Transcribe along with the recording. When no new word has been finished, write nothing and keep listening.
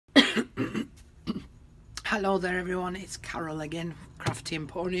Hello there everyone, it's Carol again, Crafty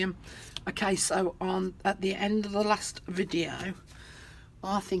Emporium. Okay, so at the end of the last video,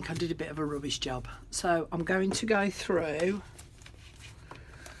 I think I did a bit of a rubbish job. So I'm going to go through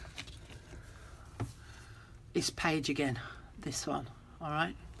this page again, this one,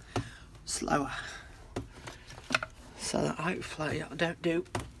 alright? Slower. So that hopefully I don't do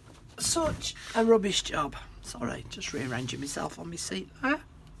such a rubbish job. Sorry, just rearranging myself on my seat there.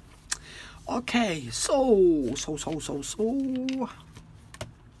 Okay, so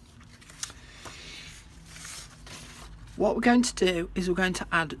what we're going to do is we're going to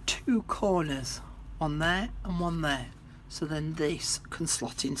add two corners, one there and one there, so then this can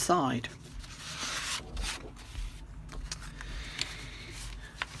slot inside.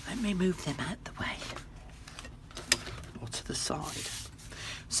 Let me move them out the way or to the side.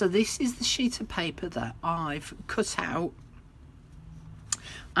 So this is the sheet of paper that I've cut out,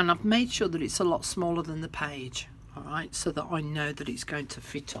 and I've made sure that it's a lot smaller than the page, all right, so that I know that it's going to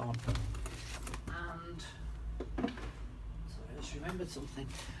fit on. And sorry, I just remembered something.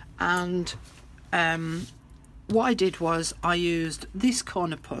 And what I did was I used this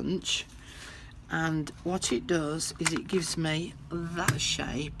corner punch, and what it does is it gives me that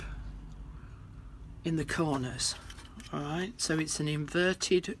shape in the corners, all right. So it's an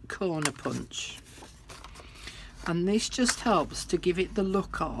inverted corner punch. And this just helps to give it the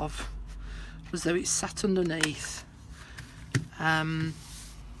look of as though it's sat underneath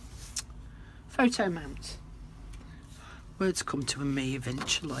photo mount. Words come to me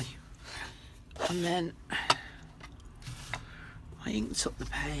eventually. And then I inked up the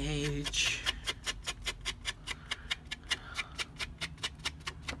page.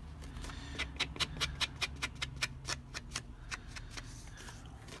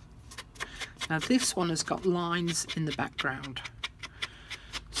 Now this one has got lines in the background,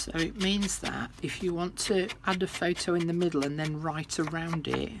 so it means that if you want to add a photo in the middle and then write around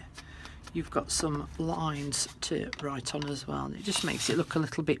it, you've got some lines to write on as well, and it just makes it look a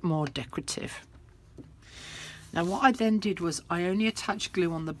little bit more decorative. Now what I then did was I only attached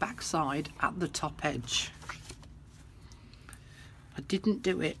glue on the back side at the top edge. I didn't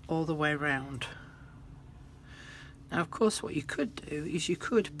do it all the way around. Now, of course, what you could do is you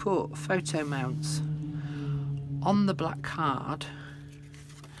could put photo mounts on the black card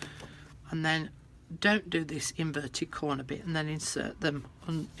and then don't do this inverted corner bit, and then insert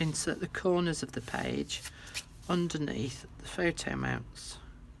the corners of the page underneath the photo mounts.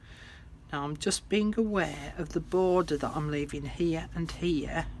 Now, I'm just being aware of the border that I'm leaving here and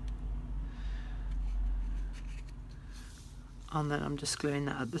here. And then I'm just gluing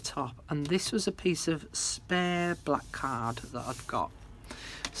that at the top, and this was a piece of spare black card that I've got,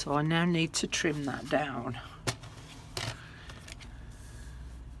 so I now need to trim that down.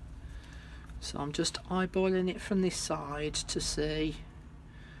 So I'm just eyeballing it from this side to see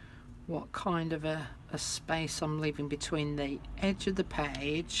what kind of a space I'm leaving between the edge of the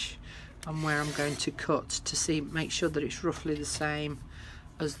page and where I'm going to cut, to make sure that it's roughly the same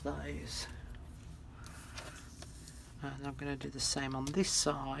as those. And I'm going to do the same on this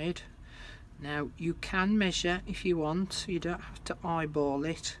side. Now you can measure if you want, so you don't have to eyeball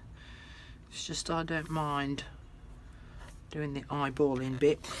it. It's just I don't mind doing the eyeballing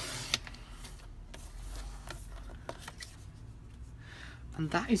bit.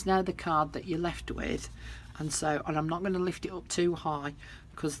 And that is now the card that you're left with. And I'm not going to lift it up too high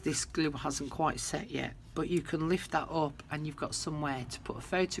because this glue hasn't quite set yet, but you can lift that up and you've got somewhere to put a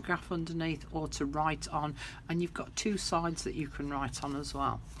photograph underneath or to write on, and you've got two sides that you can write on as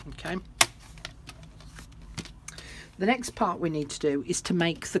well. Okay, the next part we need to do is to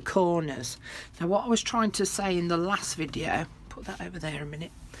make the corners. Now what I was trying to say in the last video, put that over there a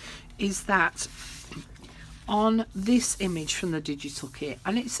minute, is that on this image from the digital kit,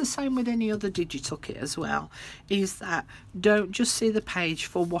 and it's the same with any other digital kit as well, is that don't just see the page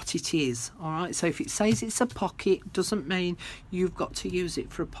for what it is, all right? So if it says it's a pocket, doesn't mean you've got to use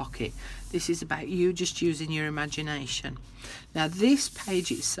it for a pocket. This is about you just using your imagination. Now this page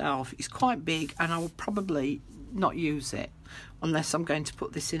itself is quite big, and I will probably not use it unless I'm going to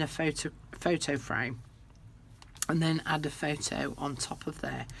put this in a photo frame and then add a photo on top of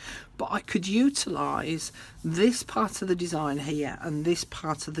there. But I could utilise this part of the design here and this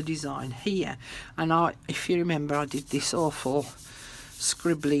part of the design here. And if you remember, I did this awful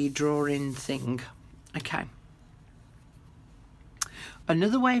scribbly drawing thing. Okay.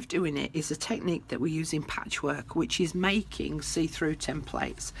 Another way of doing it is a technique that we use in patchwork, which is making see-through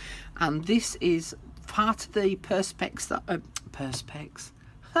templates. And this is part of the perspex that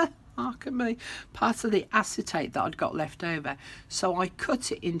part of the acetate that I'd got left over. So I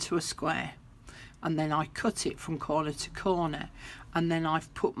cut it into a square, and then I cut it from corner to corner, and then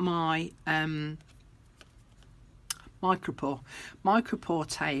I've put my micropore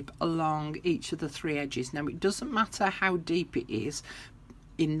tape along each of the 3 edges. Now it doesn't matter how deep it is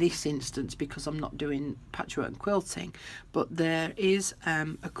in this instance because I'm not doing patchwork and quilting, but there is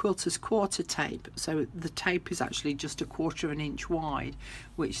a quilter's quarter tape, so the tape is actually just 1/4 of an inch wide,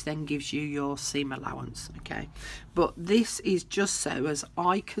 which then gives you your seam allowance. Okay, but this is just so as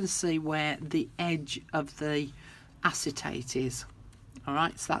I can see where the edge of the acetate is. All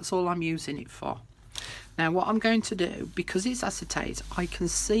right, so that's all I'm using it for. Now what I'm going to do, because it's acetate, I can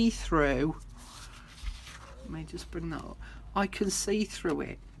see through, let me just bring that up, I can see through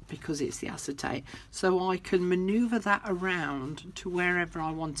it because it's the acetate, so I can maneuver that around to wherever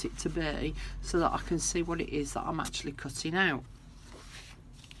I want it to be so that I can see what it is that I'm actually cutting out.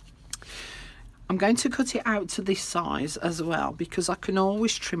 I'm going to cut it out to this size as well because I can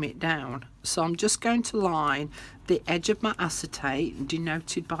always trim it down. So I'm just going to line the edge of my acetate,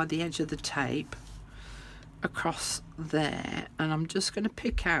 denoted by the edge of the tape, across there, and I'm just going to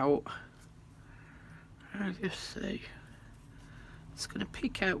pick out, I'll just see, it's going to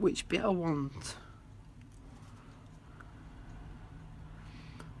pick out which bit I want.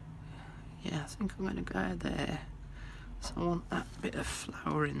 Yeah, I think I'm going to go there. So I want that bit of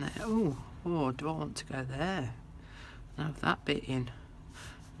flower in there. Oh, do I want to go there? And have that bit in?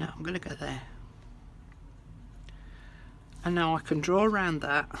 No, I'm going to go there. And now I can draw around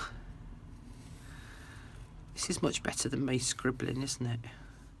that. This is much better than me scribbling, isn't it?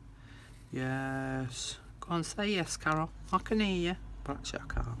 Yes. Go on, say yes, Carol. I can hear you, but actually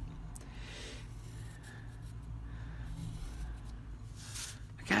I can't.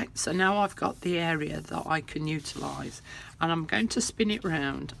 Okay, so now I've got the area that I can utilise, and I'm going to spin it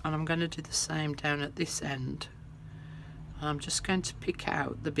round, and I'm going to do the same down at this end. And I'm just going to pick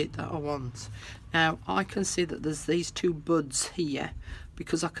out the bit that I want. Now I can see that there's these 2 buds here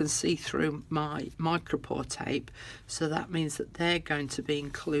because I can see through my micropore tape, so that means that they're going to be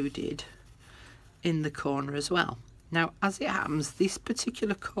included in the corner as well. Now as it happens, this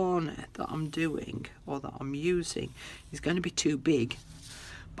particular corner that I'm doing, or that I'm using, is going to be too big,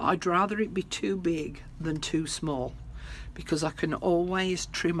 but I'd rather it be too big than too small because I can always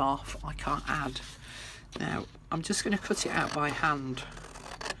trim off, I can't add. Now I'm just going to cut it out by hand,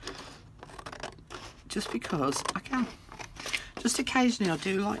 just because I can. Just occasionally I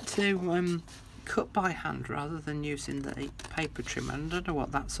do like to cut by hand rather than using the paper trimmer, and I don't know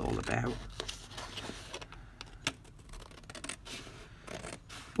what that's all about,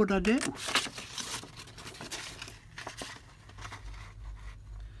 but I do.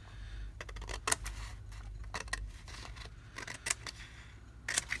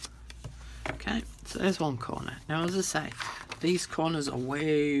 Okay, so there's one corner. Now as I say, these corners are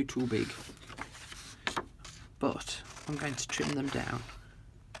way too big, but I'm going to trim them down.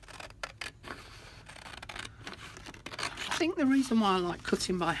 I think the reason why I like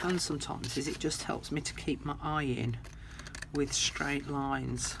cutting by hand sometimes is it just helps me to keep my eye in with straight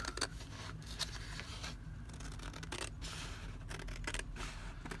lines.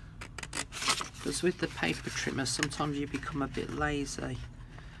 Because with the paper trimmer sometimes you become a bit lazy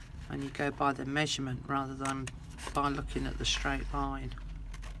and you go by the measurement rather than by looking at the straight line.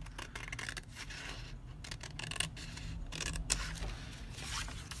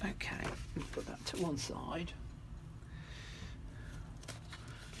 Okay, put that to one side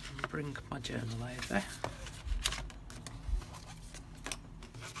and bring my journal over.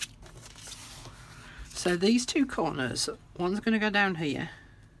 So these 2 corners, one's going to go down here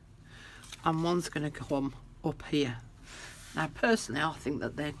and one's going to come up here. Now personally I think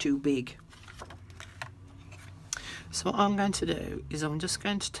that they're too big. So what I'm going to do is I'm just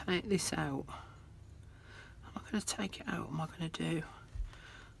going to take this out. I'm not going to take it out, what am I going to do?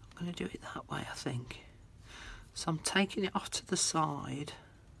 I'm going to do it that way, I think. So I'm taking it off to the side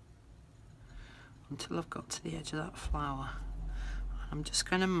until I've got to the edge of that flower. I'm just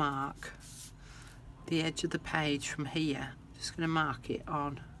going to mark the edge of the page from here. Just going to mark it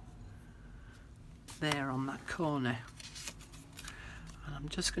on there on that corner, and I'm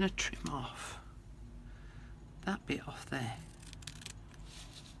just going to trim off that bit off there.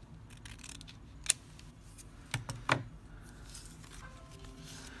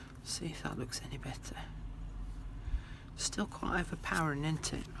 See if that looks any better. Still quite overpowering,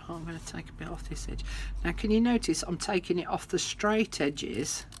 isn't it? Oh, I'm going to take a bit off this edge. Now can you notice I'm taking it off the straight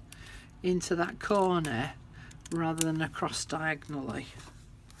edges into that corner rather than across diagonally.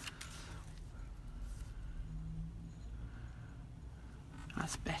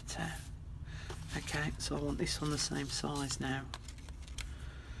 That's better. Okay, so I want this on the same size now.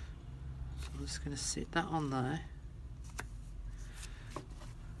 So I'm just going to sit that on there.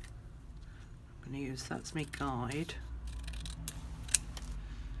 I'm going to use that's my guide.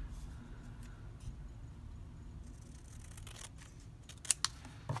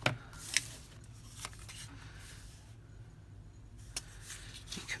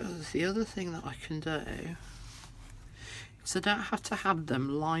 Because the other thing that I can do is I don't have to have them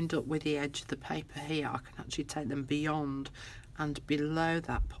lined up with the edge of the paper here. I can actually take them beyond and below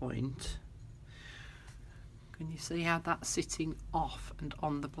that point. Can you see how that's sitting off and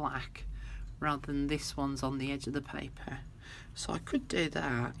on the black rather than this one's on the edge of the paper? So I could do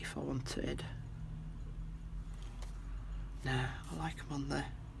that if I wanted. No, I like them on there.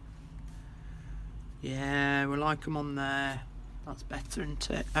 Yeah, we like them on there. That's better, isn't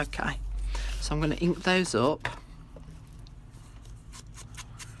it? Okay, so I'm going to ink those up.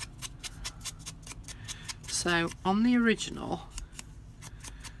 So on the original,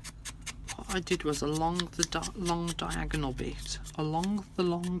 what I did was along the long diagonal bit,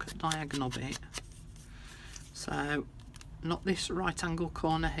 so not this right angle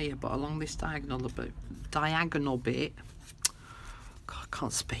corner here, but along this diagonal bit. God, I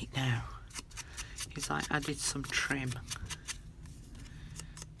can't speak now. Is I added some trim.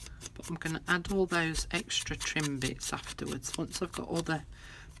 But I'm going to add all those extra trim bits afterwards once I've got all the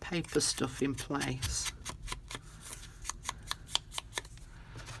paper stuff in place.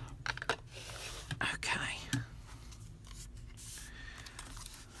 Okay.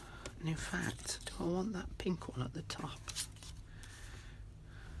 And in fact, do I want that pink one at the top?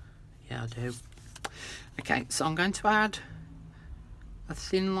 Yeah, I do. Okay, so I'm going to add a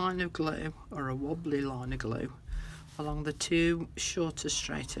thin line of glue, or a wobbly line of glue, along the two shorter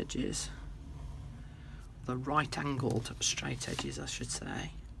straight edges, the right angled straight edges I should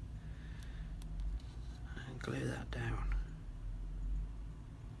say, and glue that down.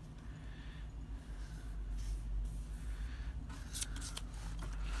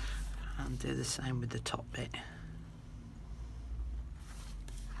 And do the same with the top bit.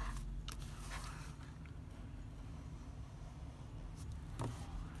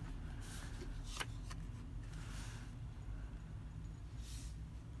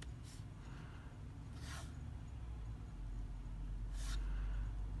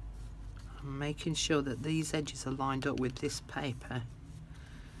 I'm making sure that these edges are lined up with this paper.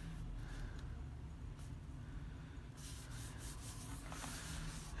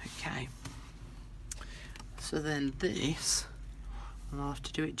 Okay, so then this, and I'll have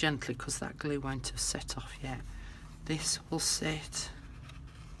to do it gently because that glue won't have set off yet. This will sit,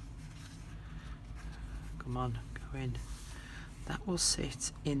 come on, go in, that will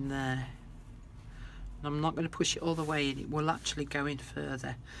sit in there. And I'm not going to push it all the way in, it will actually go in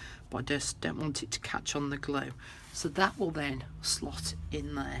further, but I just don't want it to catch on the glue. So that will then slot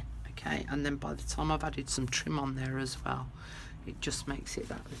in there, okay? And then by the time I've added some trim on there as well, it just makes it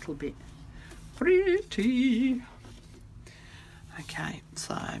that little bit pretty. Okay,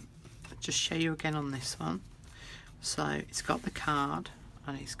 so I'll just show you again on this one. So it's got the card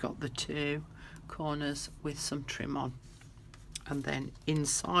and it's got the two corners with some trim on. And then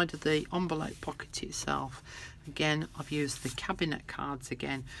inside of the envelope pocket itself, again I've used the cabinet cards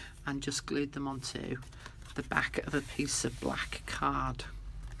again and just glued them onto the back of a piece of black card.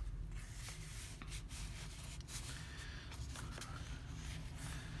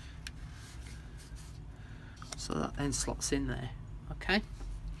 So that then slots in there. Okay,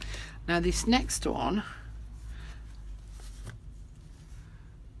 now this next one,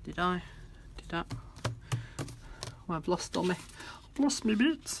 did I? Oh, I've lost all I've lost my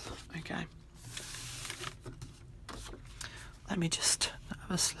bits. Okay, let me just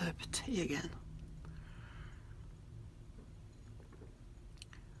have a slurp of tea again.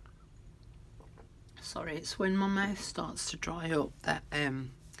 Sorry, it's when my mouth starts to dry up that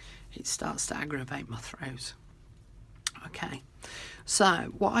it starts to aggravate my throat. Okay,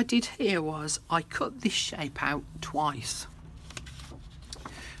 so what I did here was I cut this shape out twice.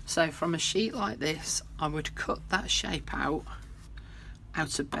 So from a sheet like this, I would cut that shape out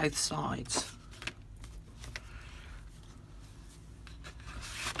of both sides.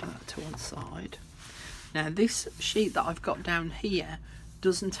 Put that to one side. Now this sheet that I've got down here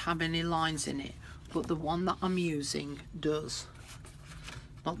doesn't have any lines in it, but the one that I'm using does.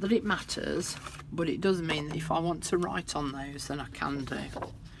 Not that it matters, but it does mean that if I want to write on those, then I can do.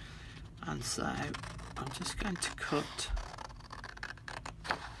 And so I'm just going to cut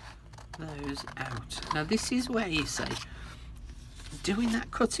those out. Now this is where you see, doing that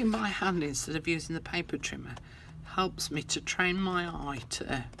cutting by hand instead of using the paper trimmer helps me to train my eye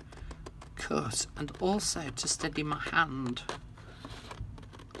to cut and also to steady my hand.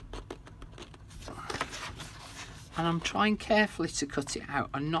 and I'm trying carefully to cut it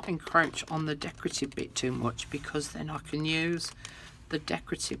out and not encroach on the decorative bit too much, because then I can use the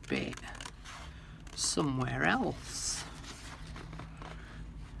decorative bit somewhere else.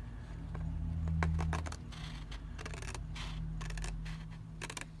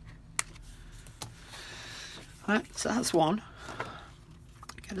 Right, so that's one.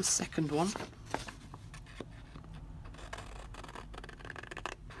 Get a second one.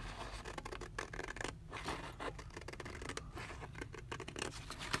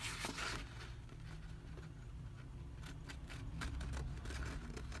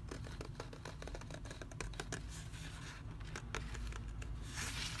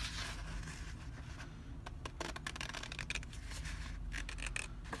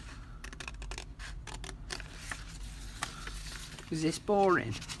 Is this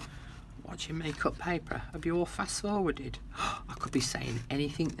boring? Watching me cut paper? Have you all fast forwarded? I could be saying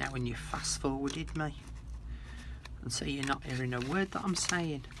anything now when you fast forwarded me, and so you're not hearing a word that I'm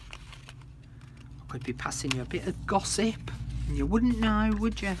saying. I could be passing you a bit of gossip and you wouldn't know,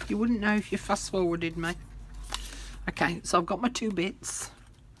 would you? You wouldn't know if you fast forwarded me. Okay, so I've got my 2 bits.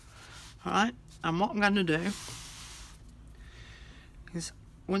 Alright, and what I'm going to do is,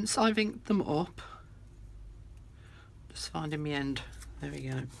 once I've inked them up, just finding my end, there we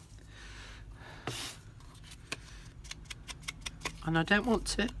go. And I don't want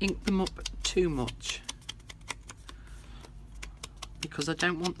to ink them up too much, because I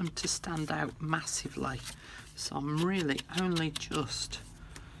don't want them to stand out massively. So I'm really only just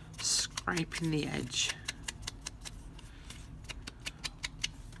scraping the edge.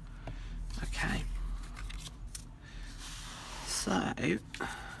 Okay. So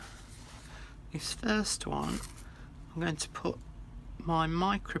this first one, I'm going to put my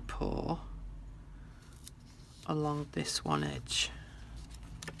micropore along this one edge.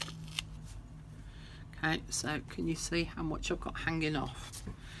 Okay, so can you see how much I've got hanging off?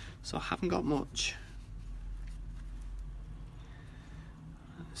 So I haven't got much.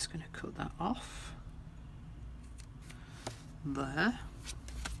 I'm just going to cut that off there.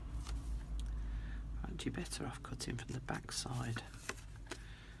 I'd be better off cutting from the back side,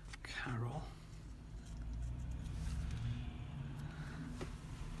 Carol.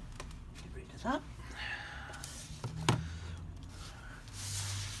 That.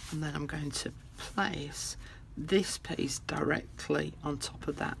 And then I'm going to place this piece directly on top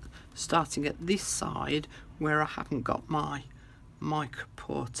of that, starting at this side where I haven't got my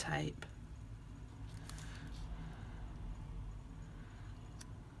micropore tape.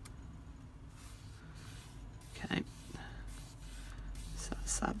 Okay, so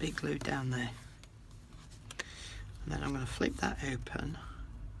that's that big glue down there, and then I'm going to flip that open.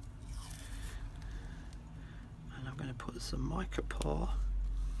 I'm going to put some micropore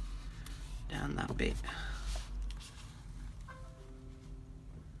down that bit.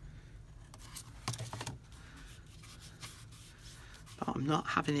 But I'm not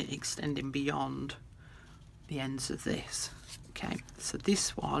having it extending beyond the ends of this. Okay, so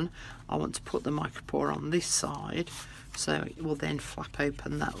this one, I want to put the micropore on this side, so it will then flap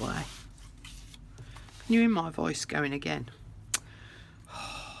open that way. Can you hear my voice going again?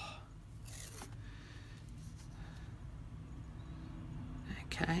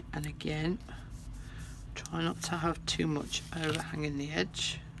 Okay, and again, try not to have too much overhanging the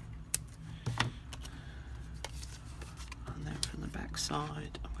edge. And then from the back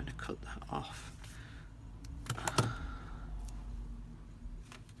side, I'm going to cut that off.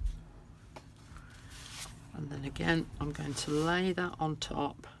 And then again, I'm going to lay that on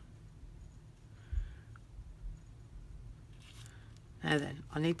top. Now then,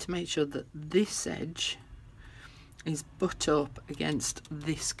 I need to make sure that this edge is butt up against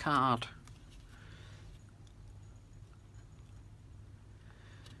this card.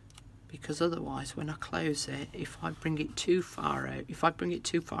 Because otherwise, when I close it, if I bring it too far out, if I bring it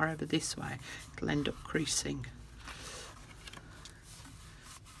too far over this way, it'll end up creasing.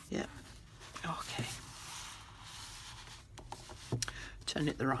 Yep. Okay. Turn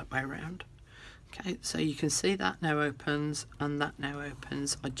it the right way around. Okay, so you can see that now opens and that now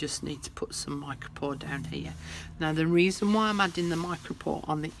opens. I just need to put some micropore down here. Now the reason why I'm adding the micropore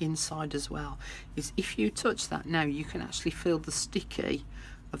on the inside as well is if you touch that now, you can actually feel the sticky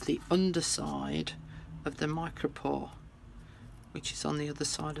of the underside of the micropore, which is on the other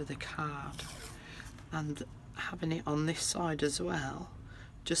side of the card. And having it on this side as well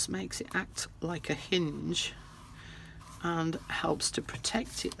just makes it act like a hinge and helps to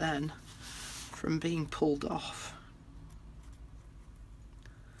protect it then from being pulled off.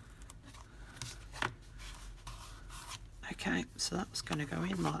 Okay, so that's going to go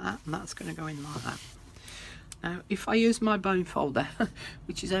in like that, and that's going to go in like that. Now, if I use my bone folder,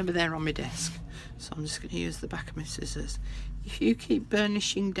 which is over there on my desk, so I'm just going to use the back of my scissors. If you keep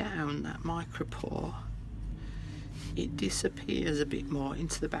burnishing down that micropore, it disappears a bit more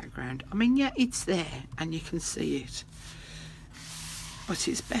into the background. I mean, yeah, it's there and you can see it, but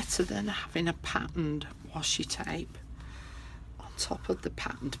it's better than having a patterned washi tape on top of the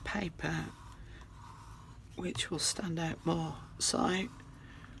patterned paper, which will stand out more. So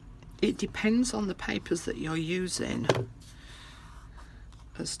it depends on the papers that you're using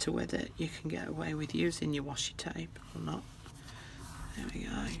as to whether you can get away with using your washi tape or not. There we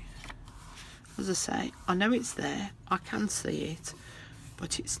go. As I say, I know it's there, I can see it,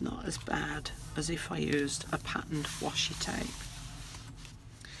 but it's not as bad as if I used a patterned washi tape.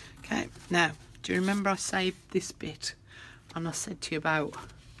 Okay, now, do you remember I saved this bit and I said to you about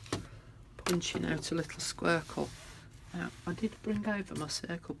punching out a little squircle? Now, I did bring over my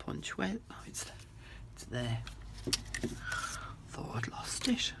circle punch. Where? Oh, it's there. Thought I'd lost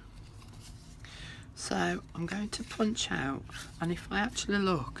it. So I'm going to punch out, and if I actually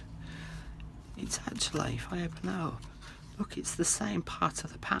look, it's actually, if I open that up, look, it's the same part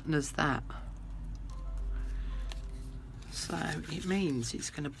of the pattern as that. So it means it's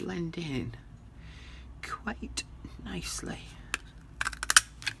going to blend in quite nicely.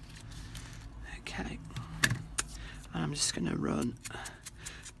 Okay. And I'm just going to run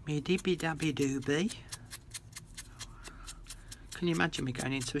me dibby dabby doobie. Can you imagine me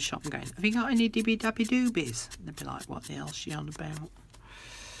going into a shop and going, have you got any dibby dabby doobies? They'd be like, what the hell's she on about?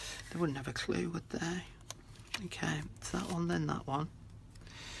 They wouldn't have a clue, would they? Okay, so that one, then that one.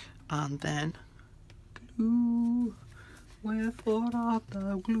 And then glue. Wherefore art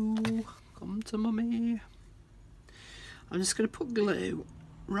thou glue? Come to mummy. I'm just going to put glue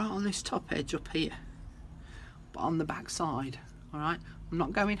right on this top edge up here, but on the back side. Alright, I'm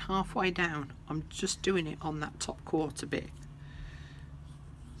not going halfway down, I'm just doing it on that top quarter bit.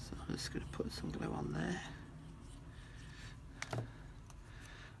 So I'm just going to put some glue on there,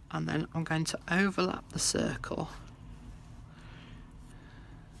 and then I'm going to overlap the circle.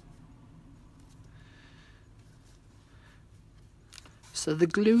 So the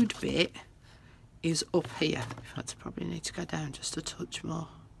glued bit is up here. In fact, I probably need to go down just a touch more.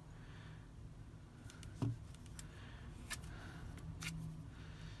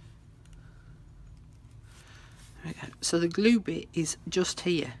 There we go. So the glue bit is just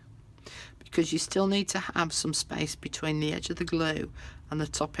here, because you still need to have some space between the edge of the glue and the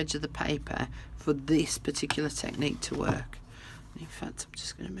top edge of the paper for this particular technique to work. In fact, I'm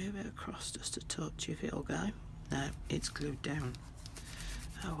just going to move it across just a touch if it'll go. No, it's glued down.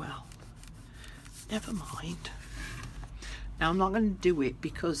 Oh well, never mind. Now I'm not going to do it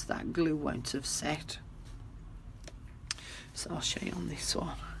because that glue won't have set. So I'll show you on this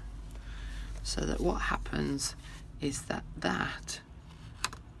one. So that what happens is that that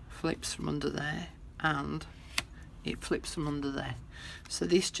flips from under there and it flips from under there. So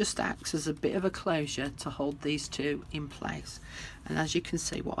this just acts as a bit of a closure to hold these two in place. And as you can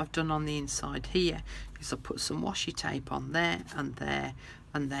see, what I've done on the inside here is I put some washi tape on there, and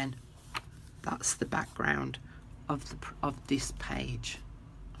then that's the background of this page.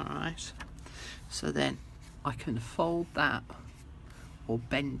 Alright, so then I can fold that, or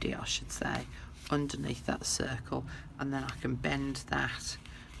bend it I should say, underneath that circle, and then I can bend that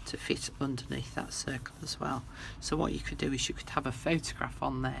to fit underneath that circle as well. So what you could do is you could have a photograph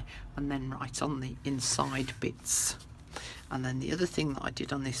on there and then write on the inside bits. And then the other thing that I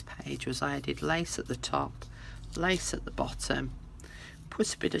did on this page was I added lace at the top, lace at the bottom,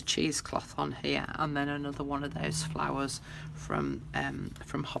 put a bit of cheesecloth on here, and then another one of those flowers from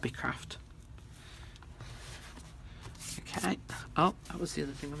Hobbycraft. Okay, oh, that was the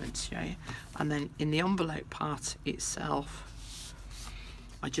other thing I meant to show you. And then in the envelope part itself,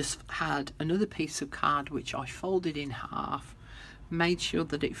 I just had another piece of card which I folded in half, made sure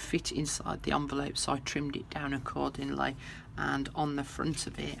that it fit inside the envelope, so I trimmed it down accordingly, and on the front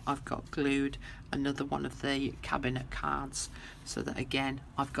of it I've got glued another one of the cabinet cards, so that again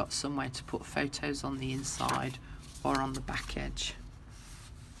I've got somewhere to put photos on the inside or on the back edge.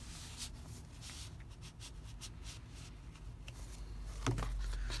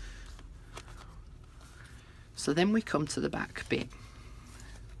 So then we come to the back bit. In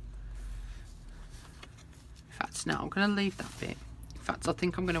fact, no, I'm going to leave that bit. In fact, I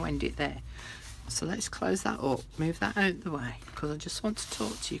think I'm going to end it there. So let's close that up, move that out of the way, because I just want to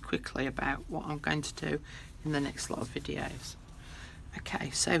talk to you quickly about what I'm going to do in the next lot of videos. Okay,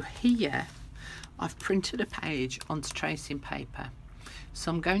 so here I've printed a page onto tracing paper.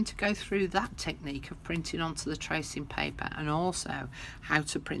 So I'm going to go through that technique of printing onto the tracing paper, and also how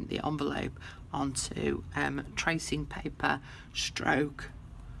to print the envelope onto tracing paper stroke,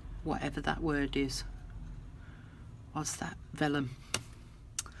 whatever that word is. What's that? Vellum.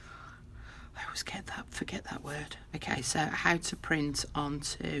 I always forget that word. Okay, so how to print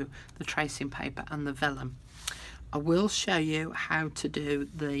onto the tracing paper and the vellum. I will show you how to do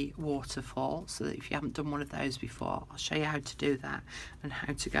the waterfall, so that if you haven't done one of those before, I'll show you how to do that and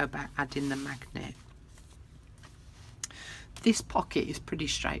how to go about adding the magnet. This pocket is pretty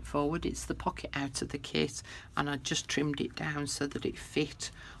straightforward. It's the pocket out of the kit, and I just trimmed it down so that it fit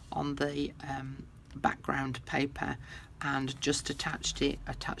on the background paper, and just attached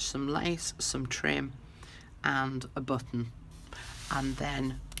some lace, some trim and a button. And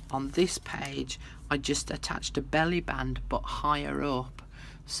then on this page I just attached a belly band, but higher up,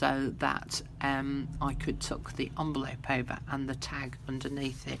 so that I could tuck the envelope over and the tag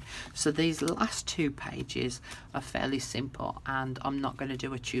underneath it. So these last 2 pages are fairly simple, and I'm not going to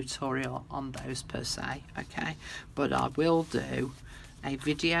do a tutorial on those per se, okay, but I will do a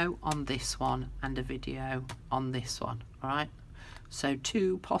video on this one and a video on this one. All right, so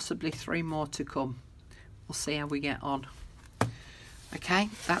 2, possibly 3 more to come. We'll see how we get on. Okay,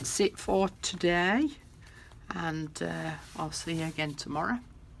 that's it for today, and I'll see you again tomorrow.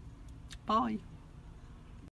 Bye.